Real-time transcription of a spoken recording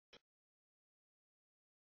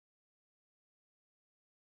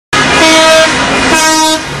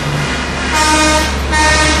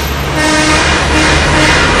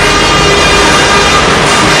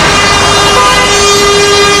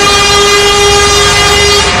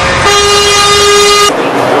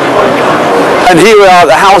And here we are at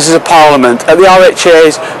the Houses of Parliament at the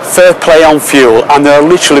RHA's Fair Play on Fuel, and there have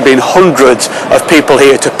literally been hundreds of people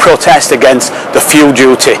here to protest against the fuel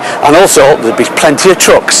duty, and also there'll be plenty of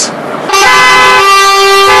trucks.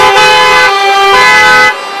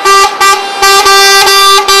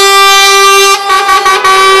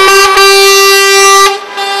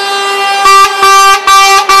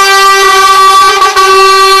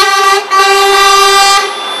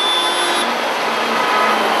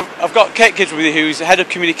 I've got Kate Gibbs with you, who's the Head of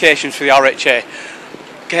Communications for the RHA.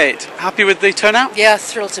 Kate, happy with the turnout? Yeah,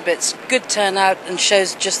 thrilled to bits. Good turnout and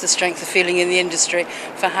shows just the strength of feeling in the industry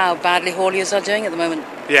for how badly hauliers are doing at the moment.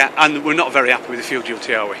 Yeah, and we're not very happy with the fuel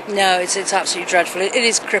duty, are we? No, it's absolutely dreadful. It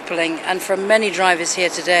is crippling, and for many drivers here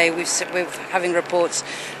today, we're having reports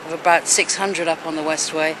of about 600 up on the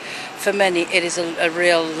Westway. For many, it is a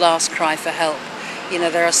real last cry for help. You know,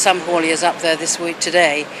 there are some hauliers up there this week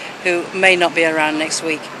today who may not be around next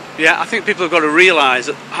week. Yeah, I think people have got to realise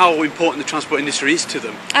how important the transport industry is to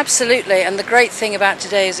them. Absolutely, and the great thing about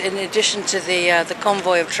today is, in addition to the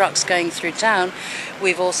convoy of trucks going through town,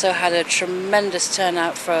 we've also had a tremendous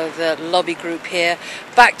turnout for the lobby group here,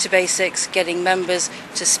 back to basics, getting members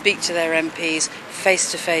to speak to their MPs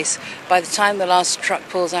face to face. By the time the last truck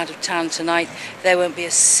pulls out of town tonight, there won't be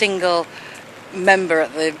a single member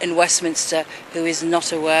in Westminster who is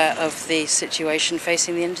not aware of the situation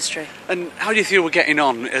facing the industry. And how do you feel we're getting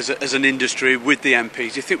on as an industry with the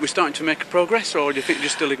MPs? Do you think we're starting to make progress, or do you think you're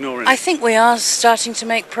still ignoring it? I think we are starting to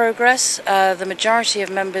make progress. The majority of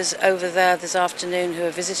members over there this afternoon who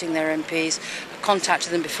are visiting their MPs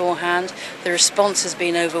contacted them beforehand. The response has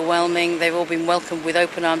been overwhelming. They've all been welcomed with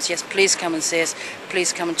open arms. Yes, please come and see us.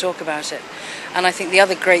 Please come and talk about it. And I think the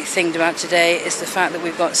other great thing about today is the fact that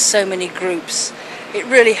we've got so many groups. It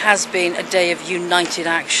really has been a day of united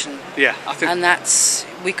action. Yeah, I think.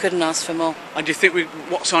 And we couldn't ask for more. And do you think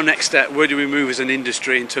what's our next step? Where do we move as an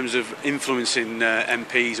industry in terms of influencing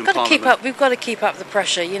MPs and Parliament? We've got to keep up the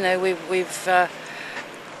pressure. You know,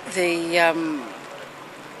 the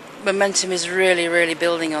momentum is really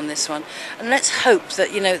building on this one, and let's hope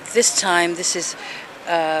that, you know, this time this is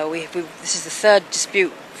the third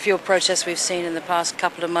dispute fuel protest we've seen in the past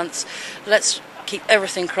couple of months. Let's keep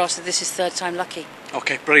everything crossed that this is third time lucky.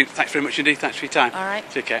 Okay, brilliant. Thanks very much indeed. Thanks for your time. All right.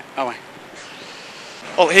 Take care. Bye.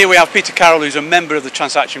 Well, here we have Peter Carroll, who's a member of the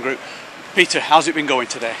Transaction Group. Peter, how's it been going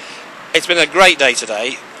today? It's been a great day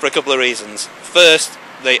today for a couple of reasons. First,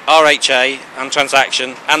 the RHA and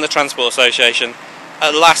Transaction and the Transport Association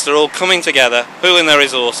at last are all coming together, pooling their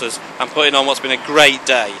resources and putting on what's been a great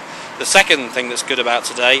day. The second thing that's good about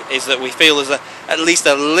today is that we feel there's at least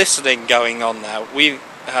a listening going on now. We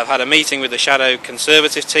have had a meeting with the Shadow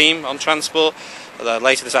Conservative team on transport.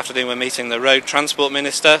 Later this afternoon we're meeting the Road Transport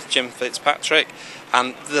Minister, Jim Fitzpatrick,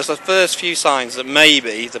 and there's the first few signs that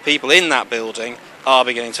maybe the people in that building are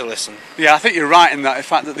beginning to listen. Yeah, I think you're right in that, the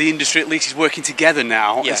fact that the industry at least is working together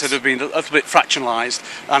now, yes, instead of being a little bit fractionalised,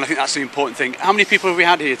 and I think that's the important thing. How many people have we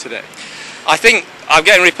had here today? I think I'm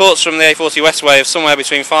getting reports from the A40 Westway of somewhere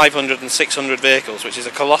between 500 and 600 vehicles, which is a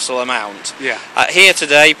colossal amount. Yeah. Here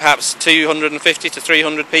today, perhaps 250 to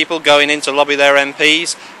 300 people going in to lobby their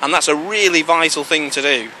MPs, and that's a really vital thing to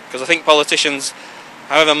do, because I think politicians,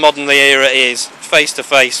 however modern the era is,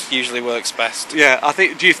 face-to-face usually works best. Yeah, I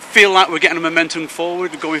think, do you feel like we're getting a momentum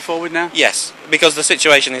going forward now? Yes, because the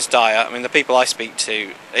situation is dire. I mean, the people I speak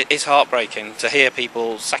to, it's heartbreaking to hear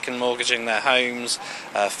people second mortgaging their homes,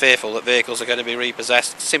 fearful that vehicles are going to be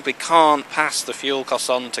repossessed, simply can't pass the fuel costs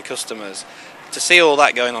on to customers. To see all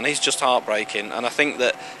that going on is just heartbreaking, and I think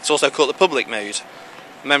that it's also caught the public mood.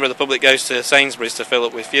 A member of the public goes to Sainsbury's to fill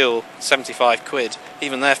up with fuel, 75 quid.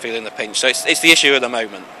 Even they're feeling the pinch, so it's the issue at the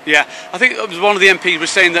moment. Yeah, I think it was one of the MPs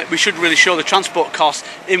was saying that we should really show the transport costs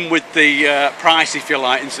in with the price, if you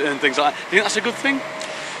like, and things like that. Do you think that's a good thing?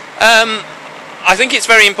 I think it's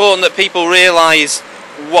very important that people realise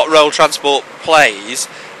what role transport plays,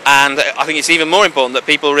 and I think it's even more important that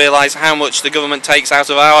people realise how much the government takes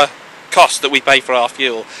out of our cost that we pay for our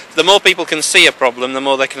fuel. The more people can see a problem, the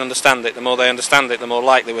more they can understand it. The more they understand it, the more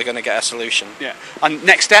likely we're going to get a solution. Yeah. And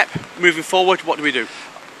next step, moving forward, what do we do?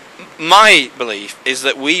 My belief is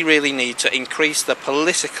that we really need to increase the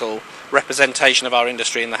political representation of our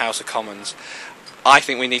industry in the House of Commons. I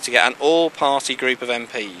think we need to get an all-party group of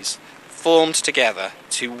MPs formed together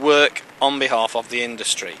to work on behalf of the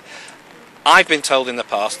industry. I've been told in the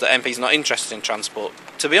past that MPs are not interested in transport.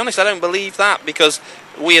 To be honest, I don't believe that, because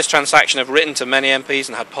we as Transaction have written to many MPs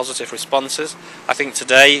and had positive responses. I think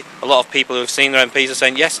today a lot of people who have seen their MPs are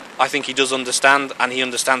saying, yes, I think he does understand, and he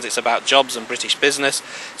understands it's about jobs and British business.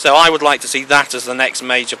 So I would like to see that as the next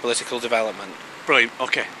major political development. Brilliant.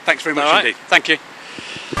 Okay. Thanks very much indeed. Thank you.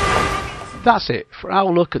 That's it for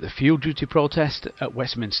our look at the fuel duty protest at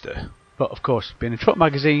Westminster. But of course, being a truck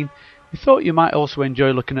magazine, we thought you might also enjoy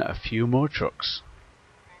looking at a few more trucks.